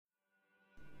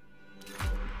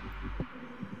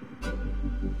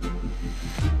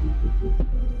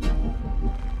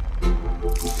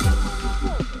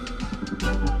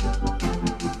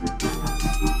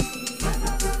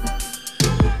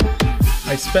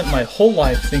spent my whole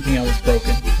life thinking I was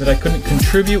broken, that I couldn't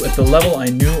contribute at the level I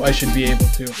knew I should be able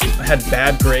to. I had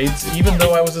bad grades, even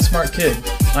though I was a smart kid.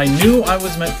 I knew I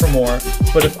was meant for more,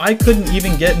 but if I couldn't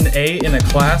even get an A in a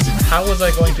class, how was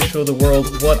I going to show the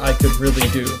world what I could really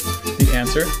do? The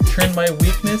answer: turn my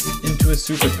weakness into a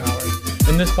superpower.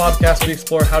 In this podcast, we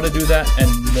explore how to do that and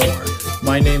more.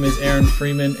 My name is Aaron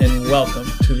Freeman, and welcome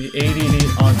to the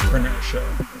ADD Entrepreneur Show.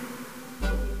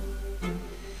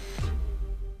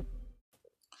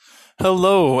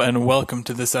 Hello, and welcome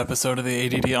to this episode of the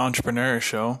ADD Entrepreneur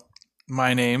Show.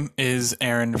 My name is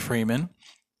Aaron Freeman,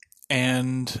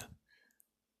 and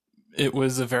it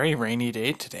was a very rainy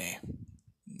day today.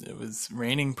 It was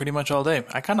raining pretty much all day.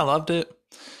 I kind of loved it.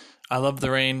 I love the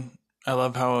rain. I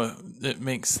love how it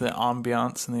makes the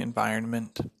ambiance and the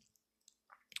environment.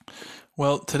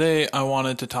 Well, today I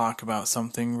wanted to talk about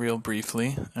something real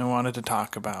briefly. I wanted to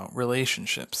talk about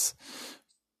relationships,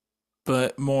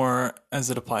 but more as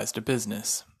it applies to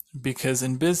business. Because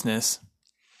in business,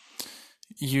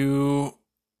 you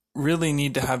really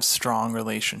need to have strong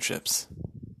relationships,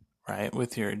 right?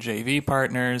 With your JV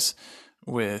partners,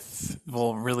 with,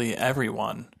 well, really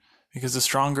everyone. Because the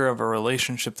stronger of a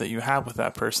relationship that you have with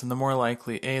that person, the more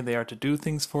likely, A, they are to do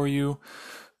things for you,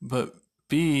 but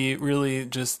B, really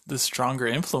just the stronger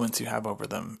influence you have over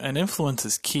them. And influence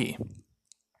is key.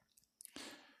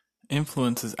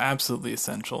 Influence is absolutely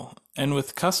essential. And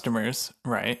with customers,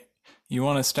 right, you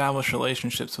want to establish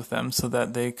relationships with them so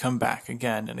that they come back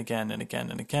again and again and again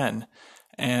and again,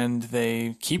 and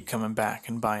they keep coming back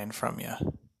and buying from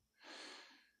you.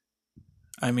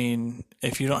 I mean,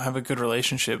 if you don't have a good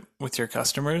relationship with your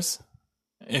customers,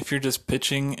 if you're just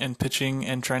pitching and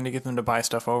trying to get them to buy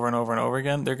stuff over and over and over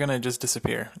again, they're going to just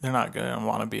disappear. They're not going to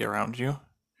want to be around you.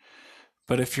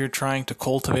 But if you're trying to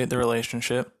cultivate the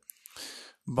relationship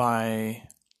by,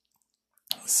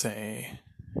 say,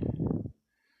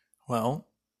 well,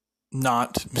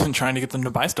 not trying to get them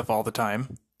to buy stuff all the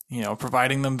time,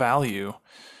 providing them value,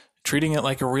 treating it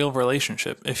like a real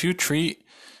relationship. If you treat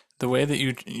the way that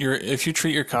if you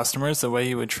treat your customers the way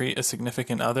you would treat a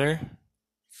significant other,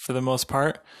 for the most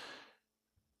part,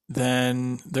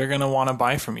 then they're going to want to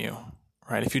buy from you,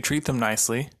 right? If you treat them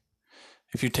nicely,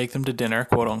 if you take them to dinner,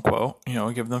 quote unquote,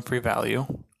 give them free value,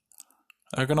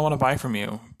 they're going to want to buy from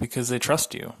you because they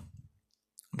trust you.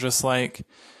 Just like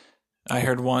I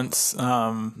heard once,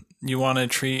 you want to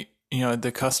treat,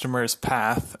 the customer's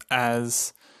path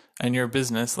and your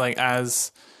business,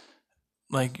 as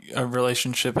a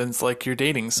relationship. And it's like you're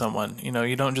dating someone.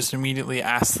 You don't just immediately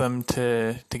ask them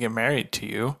to get married to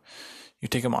you. You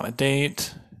take them on a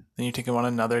date, then you take them on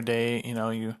another date.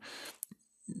 You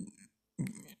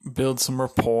build some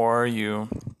rapport, you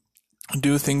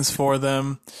do things for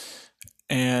them.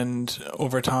 And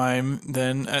over time,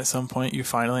 then at some point, you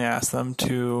finally ask them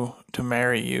to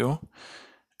marry you.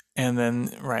 And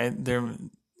then, right,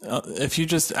 if you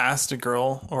just asked a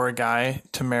girl or a guy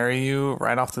to marry you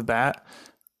right off the bat,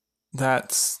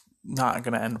 that's not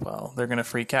going to end well. They're going to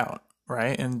freak out,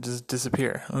 right, and just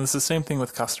disappear. And it's the same thing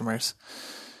with customers.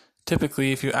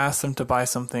 Typically, if you ask them to buy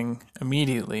something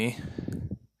immediately,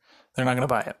 they're not going to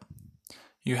buy it.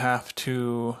 You have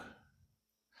to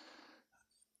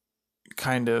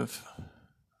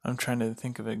I'm trying to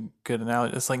think of a good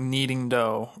analogy. It's like kneading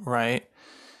dough, right?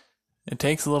 It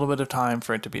takes a little bit of time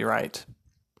for it to be right.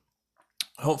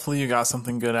 Hopefully you got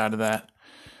something good out of that.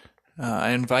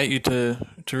 I invite you to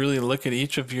really look at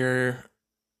each of your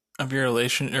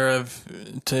relation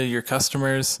to your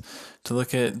customers, to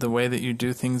look at the way that you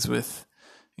do things with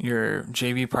your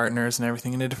JV partners and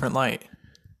everything in a different light.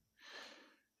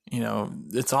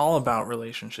 It's all about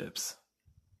relationships.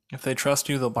 If they trust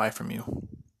you, they'll buy from you.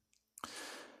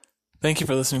 Thank you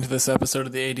for listening to this episode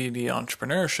of the ADD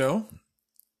Entrepreneur Show.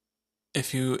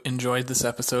 If you enjoyed this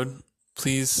episode,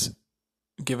 please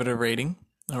give it a rating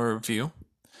or a review.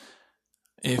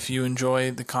 If you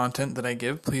enjoy the content that I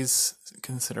give, please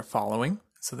consider following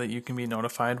so that you can be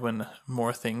notified when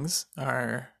more things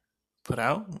are put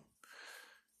out.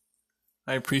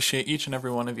 I appreciate each and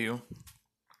every one of you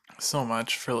so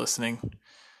much for listening.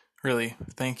 Really,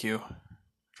 thank you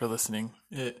for listening.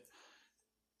 It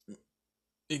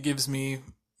gives me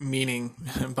meaning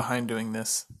behind doing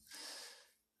this.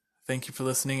 Thank you for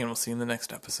listening, and we'll see you in the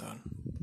next episode.